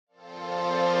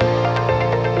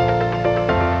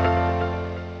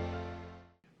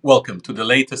Welcome to the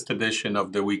latest edition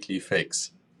of the Weekly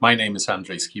Fix. My name is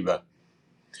Andrzej Skiba.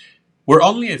 We're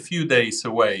only a few days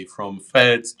away from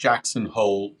Fed's Jackson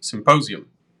Hole symposium.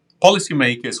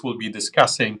 Policymakers will be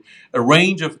discussing a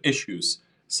range of issues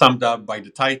summed up by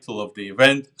the title of the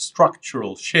event,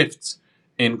 Structural Shifts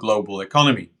in Global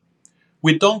Economy.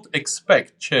 We don't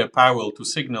expect Chair Powell to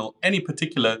signal any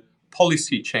particular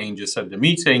policy changes at the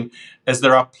meeting, as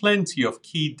there are plenty of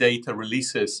key data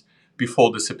releases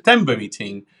before the September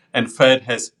meeting, and Fed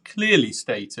has clearly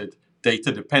stated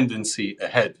data dependency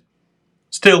ahead.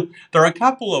 Still, there are a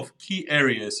couple of key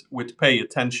areas we'd pay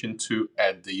attention to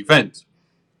at the event.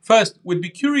 First, we'd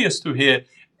be curious to hear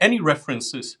any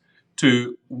references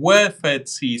to where Fed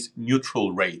sees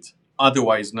neutral rate,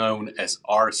 otherwise known as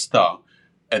R star,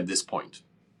 at this point.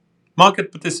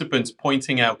 Market participants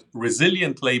pointing out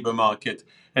resilient labor market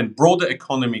and broader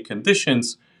economy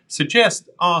conditions suggest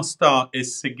R star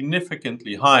is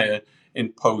significantly higher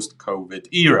in post-COVID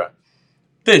era.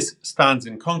 This stands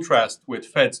in contrast with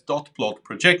Fed's dot plot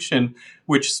projection,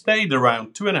 which stayed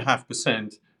around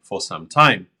 2.5% for some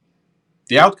time.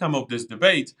 The outcome of this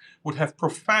debate would have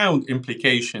profound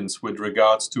implications with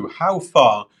regards to how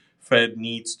far Fed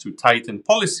needs to tighten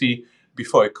policy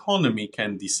before economy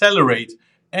can decelerate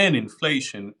and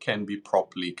inflation can be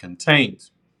properly contained.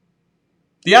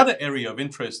 The other area of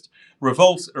interest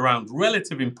revolves around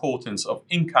relative importance of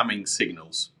incoming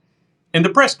signals. In the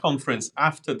press conference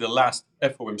after the last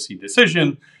FOMC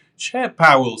decision, Chair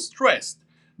Powell stressed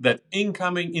that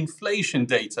incoming inflation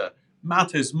data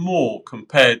matters more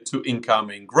compared to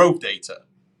incoming growth data,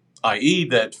 i.e.,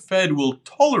 that Fed will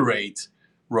tolerate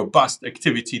robust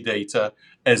activity data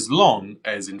as long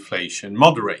as inflation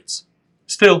moderates.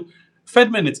 Still,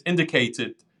 Fed minutes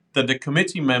indicated that the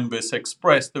committee members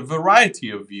expressed a variety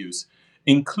of views,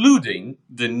 including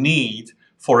the need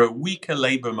for a weaker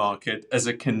labor market as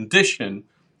a condition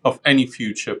of any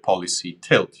future policy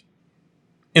tilt.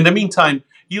 In the meantime,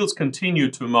 yields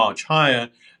continue to march higher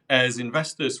as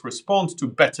investors respond to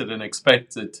better than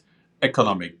expected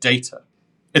economic data.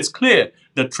 It's clear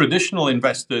that traditional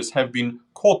investors have been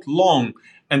caught long,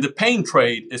 and the pain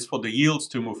trade is for the yields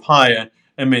to move higher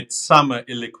amid summer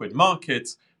illiquid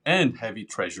markets and heavy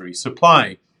treasury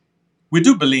supply. We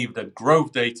do believe that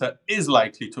growth data is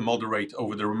likely to moderate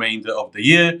over the remainder of the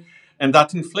year and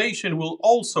that inflation will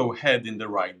also head in the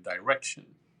right direction.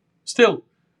 Still,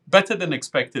 better than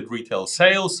expected retail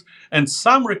sales and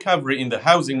some recovery in the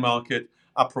housing market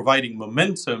are providing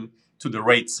momentum to the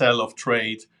rate sell-off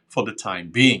trade for the time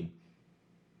being.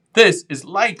 This is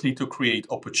likely to create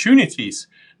opportunities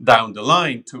down the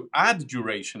line to add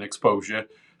duration exposure.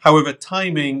 However,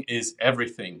 timing is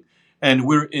everything, and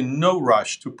we're in no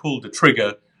rush to pull the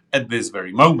trigger at this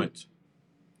very moment.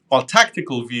 While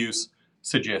tactical views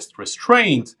suggest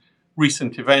restraint,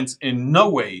 recent events in no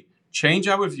way change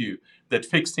our view that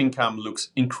fixed income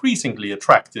looks increasingly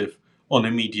attractive on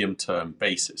a medium-term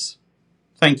basis.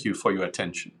 Thank you for your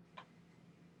attention.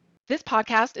 This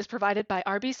podcast is provided by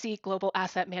RBC Global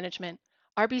Asset Management,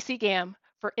 RBC GAM,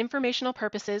 for informational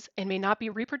purposes and may not be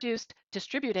reproduced,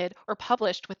 distributed, or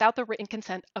published without the written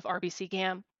consent of RBC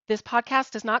GAM. This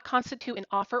podcast does not constitute an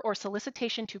offer or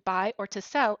solicitation to buy or to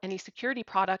sell any security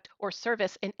product or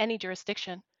service in any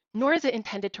jurisdiction, nor is it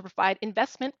intended to provide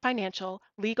investment, financial,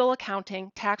 legal,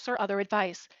 accounting, tax, or other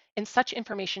advice, and such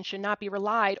information should not be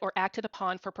relied or acted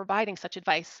upon for providing such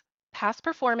advice. Past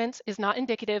performance is not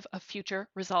indicative of future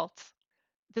results.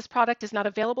 This product is not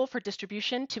available for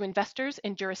distribution to investors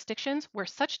in jurisdictions where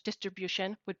such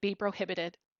distribution would be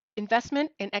prohibited.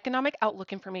 Investment and economic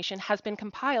outlook information has been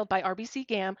compiled by RBC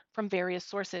GAM from various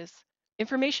sources.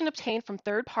 Information obtained from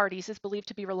third parties is believed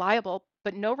to be reliable,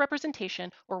 but no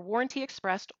representation or warranty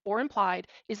expressed or implied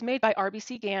is made by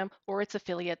RBC GAM or its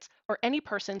affiliates or any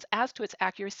persons as to its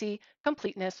accuracy,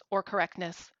 completeness, or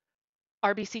correctness.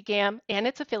 RBC GAM and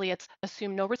its affiliates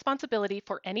assume no responsibility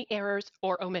for any errors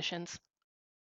or omissions.